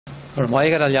Thank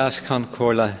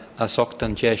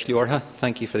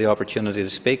you for the opportunity to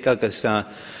speak. Agus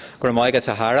Gurmaiga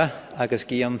Tahara, agus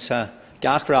Guillaume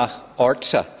Gachrach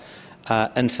Ortsa,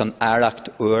 in San Aracht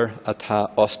Ur Ata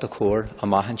Ostakor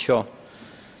Amahanshaw.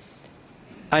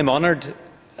 I'm honoured,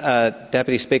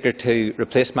 Deputy Speaker, to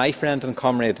replace my friend and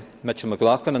comrade Mitchell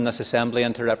McLaughlin in this Assembly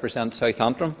and to represent South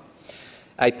Antrim.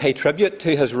 I pay tribute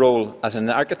to his role as an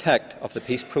architect of the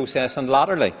peace process and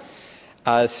latterly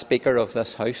as Speaker of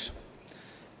this House.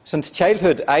 Since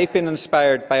childhood, I've been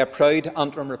inspired by a proud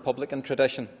Antrim Republican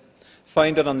tradition,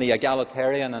 founded on the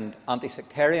egalitarian and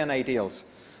anti-sectarian ideals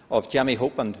of Jimmy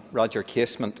Hope and Roger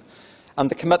Casement,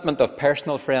 and the commitment of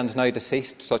personal friends now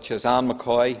deceased, such as Anne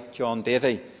McCoy, John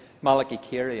Davey, Malachi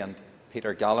Carey and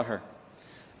Peter Gallagher.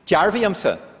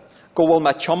 Jarviamsa, Gowal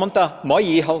Machomanta,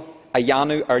 Moyihal,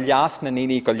 Ayanu, Erlias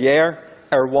Nanini Golier,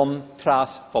 One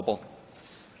Tras Fubble.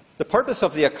 The purpose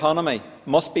of the economy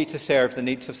must be to serve the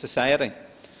needs of society.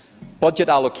 Budget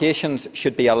allocations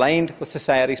should be aligned with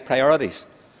society's priorities.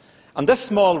 And this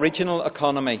small regional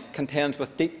economy contends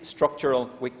with deep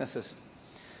structural weaknesses.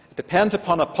 It depends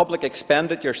upon a public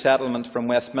expenditure settlement from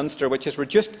Westminster, which has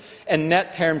reduced in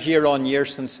net terms year on year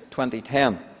since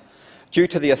 2010, due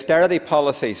to the austerity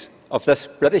policies of this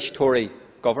British Tory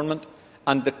government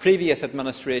and the previous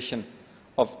administration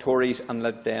of Tories and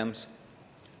Lib Dems.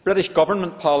 British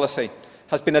government policy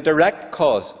has been a direct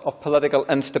cause of political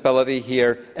instability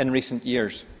here in recent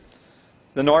years.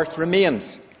 The North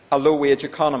remains a low-wage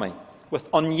economy, with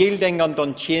unyielding and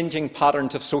unchanging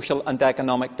patterns of social and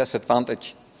economic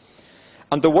disadvantage,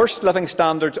 and the worst living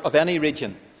standards of any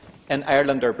region in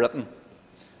Ireland or Britain.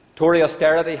 Tory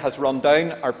austerity has run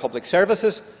down our public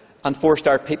services and forced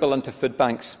our people into food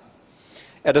banks.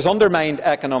 It has undermined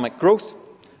economic growth,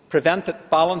 prevented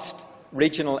balanced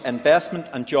regional investment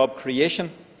and job creation,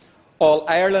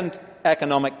 all-Ireland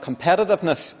economic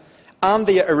competitiveness and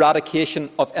the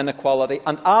eradication of inequality,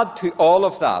 and add to all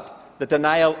of that the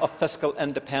denial of fiscal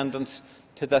independence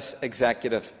to this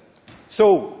executive.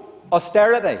 So,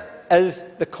 austerity is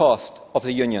the cost of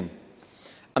the Union.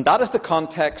 And that is the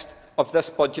context of this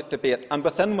budget debate, and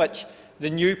within which the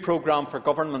new programme for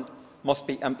government must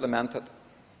be implemented.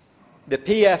 The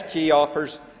PFG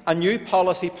offers a new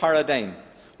policy paradigm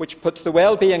which puts the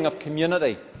well-being of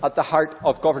community at the heart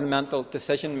of governmental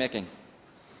decision-making.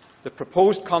 The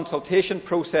proposed consultation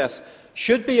process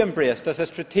should be embraced as a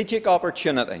strategic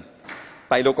opportunity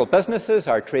by local businesses,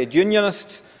 our trade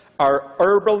unionists, our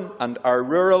urban and our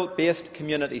rural-based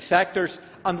community sectors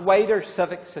and wider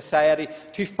civic society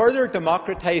to further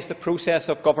democratise the process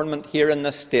of government here in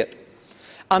this state.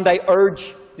 And I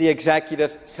urge the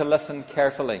Executive to listen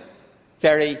carefully,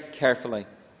 very carefully.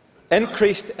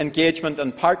 Increased engagement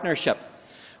and partnership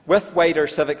with wider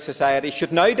civic society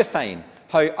should now define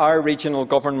how our regional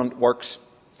government works.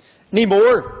 Ní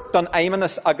mór don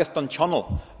aimimenas agus don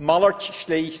channel, Mallart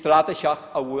slí strategiach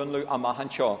a bhuanlú a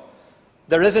mahanshaw.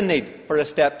 There is a need for a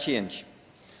step change.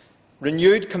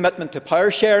 Renewed commitment to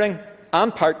power sharing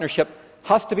and partnership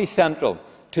has to be central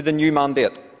to the new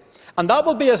mandate. And that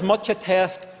will be as much a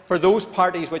test for those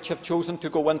parties which have chosen to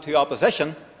go into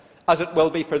opposition as it will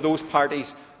be for those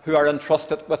parties who are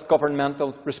entrusted with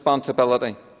governmental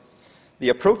responsibility. The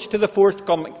approach to the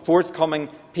forthcoming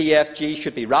PFG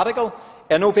should be radical,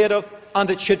 innovative,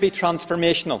 and it should be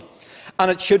transformational.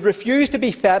 And it should refuse to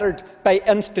be fettered by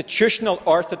institutional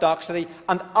orthodoxy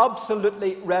and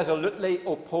absolutely, resolutely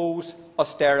oppose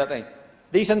austerity.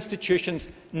 These institutions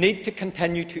need to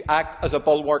continue to act as a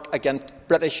bulwark against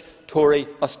British Tory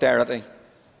austerity.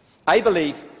 I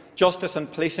believe justice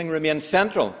and policing remain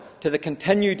central to the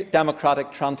continued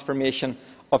democratic transformation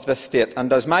of this state.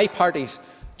 And as my party's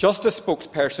justice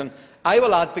spokesperson, I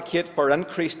will advocate for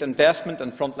increased investment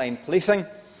in frontline policing,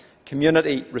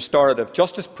 community restorative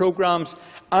justice programmes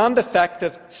and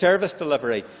effective service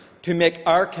delivery to make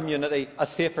our community a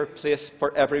safer place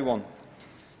for everyone.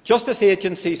 Justice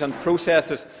agencies and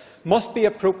processes must be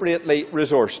appropriately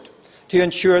resourced to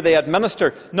ensure they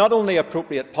administer not only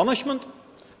appropriate punishment,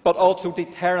 but also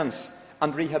deterrence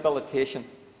and rehabilitation.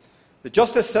 The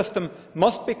justice system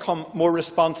must become more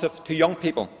responsive to young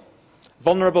people,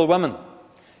 vulnerable women,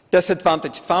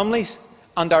 disadvantaged families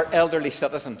and our elderly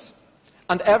citizens.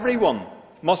 And everyone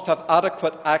must have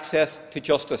adequate access to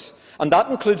justice, and that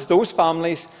includes those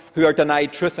families who are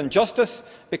denied truth and justice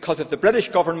because of the British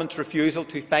government's refusal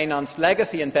to finance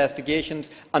legacy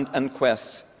investigations and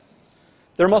inquests.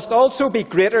 There must also be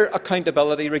greater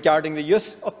accountability regarding the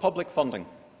use of public funding.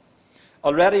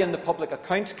 Already in the Public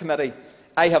Accounts Committee,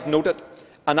 I have noted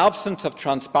an absence of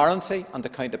transparency and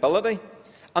accountability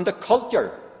and a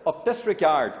culture of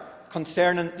disregard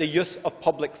concerning the use of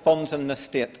public funds in this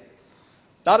state.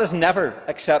 That is never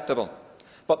acceptable,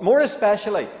 but more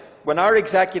especially when our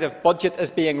executive budget is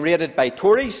being raided by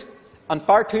Tories and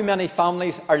far too many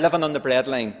families are living on the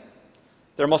breadline.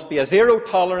 There must be a zero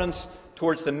tolerance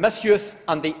towards the misuse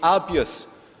and the abuse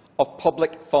of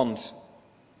public funds.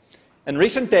 In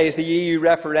recent days, the EU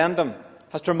referendum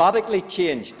has dramatically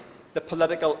changed the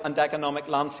political and economic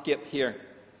landscape here.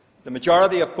 The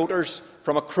majority of voters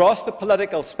from across the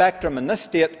political spectrum in this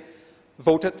state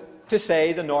voted to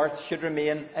say the North should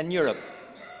remain in Europe.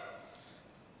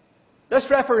 This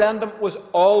referendum was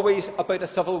always about a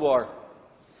civil war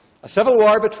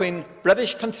between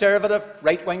British Conservative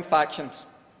right-wing factions.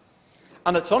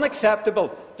 And it's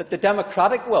unacceptable that the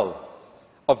democratic will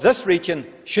of this region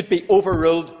should be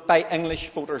overruled by English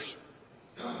voters.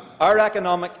 Our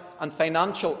economic and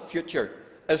financial future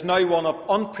is now one of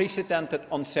unprecedented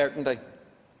uncertainty.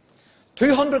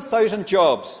 200,000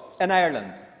 jobs in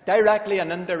Ireland, directly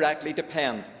and indirectly,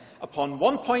 depend upon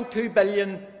 €1.2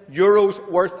 billion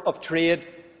worth of trade,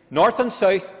 north and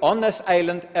south, on this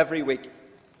island every week.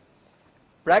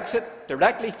 Brexit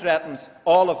directly threatens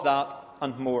all of that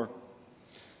and more.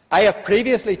 I have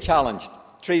previously challenged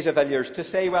Theresa Villiers to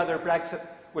say whether Brexit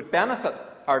would benefit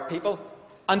our people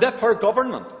and if her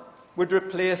government would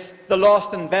replace the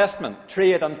lost investment,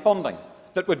 trade and funding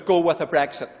that would go with a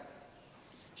Brexit.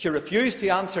 She refused to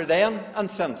answer then and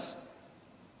since.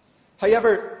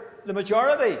 However, the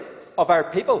majority of our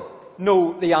people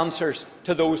know the answers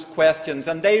to those questions,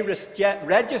 and they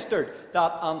registered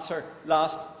that answer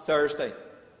last Thursday.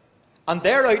 And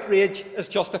their outrage is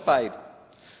justified.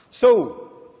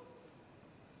 So,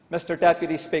 Mr.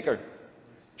 Deputy Speaker,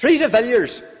 Theresa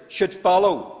Villiers should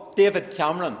follow David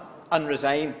Cameron and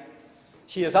resign.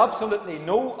 She has absolutely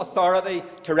no authority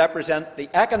to represent the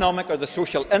economic or the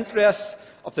social interests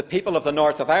of the people of the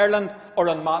north of Ireland or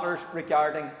on matters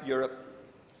regarding Europe.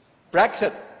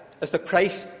 Brexit is the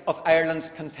price of Ireland's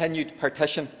continued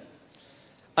partition,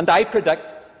 and I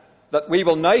predict that we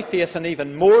will now face an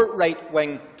even more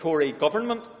right-wing Tory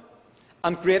government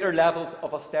and greater levels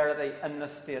of austerity in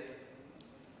this state.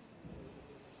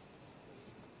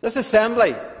 This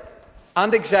Assembly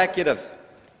and Executive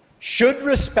should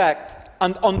respect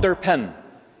and underpin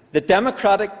the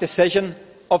democratic decision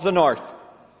of the North,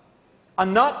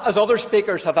 and not, as other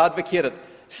speakers have advocated,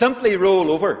 simply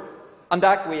roll over and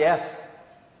acquiesce.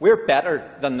 We're better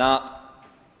than that.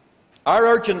 Our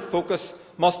urgent focus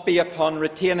must be upon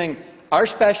retaining our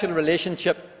special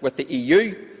relationship with the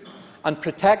EU and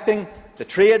protecting the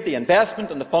trade, the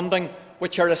investment and the funding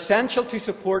which are essential to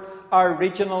support our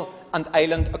regional and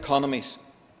island economies.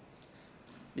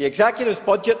 The Executive's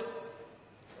budget,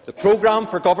 the programme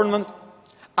for government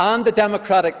and the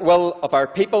democratic will of our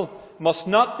people must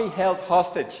not be held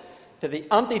hostage to the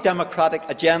anti-democratic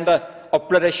agenda of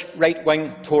British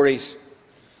right-wing Tories.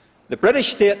 The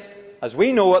British state, as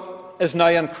we know it, is now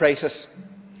in crisis.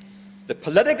 The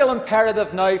political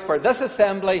imperative now for this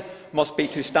Assembly must be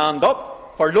to stand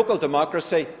up for local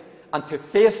democracy and to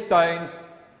face down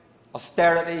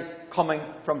austerity coming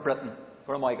from Britain.